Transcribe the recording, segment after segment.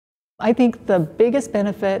I think the biggest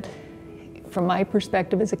benefit from my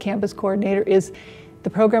perspective as a campus coordinator is the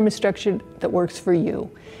program is structured that works for you.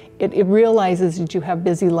 It realizes that you have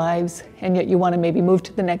busy lives and yet you want to maybe move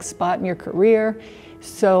to the next spot in your career.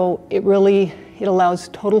 So it allows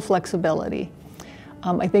total flexibility.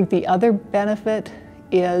 I think the other benefit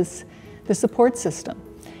is the support system.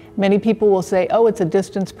 Many people will say, oh, it's a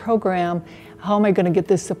distance program. How am I going to get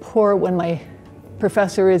this support when my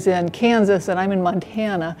professor is in Kansas and I'm in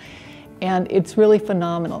Montana? And it's really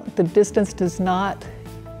phenomenal. The distance does not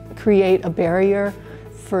create a barrier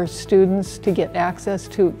for students to get access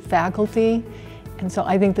to faculty. And so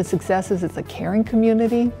I think the success is it's a caring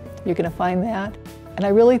community. You're going to find that. And I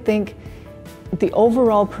really think the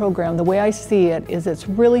overall program, the way I see it, is it's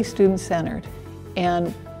really student-centered.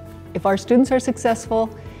 And if our students are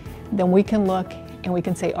successful, then we can look and we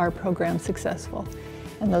can say our program's successful.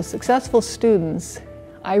 And those successful students,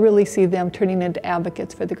 I really see them turning into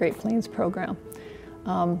advocates for the Great Plains program.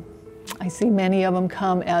 I see many of them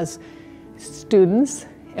come as students,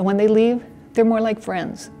 and when they leave, they're more like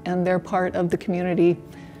friends, and they're part of the community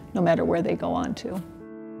no matter where they go on to.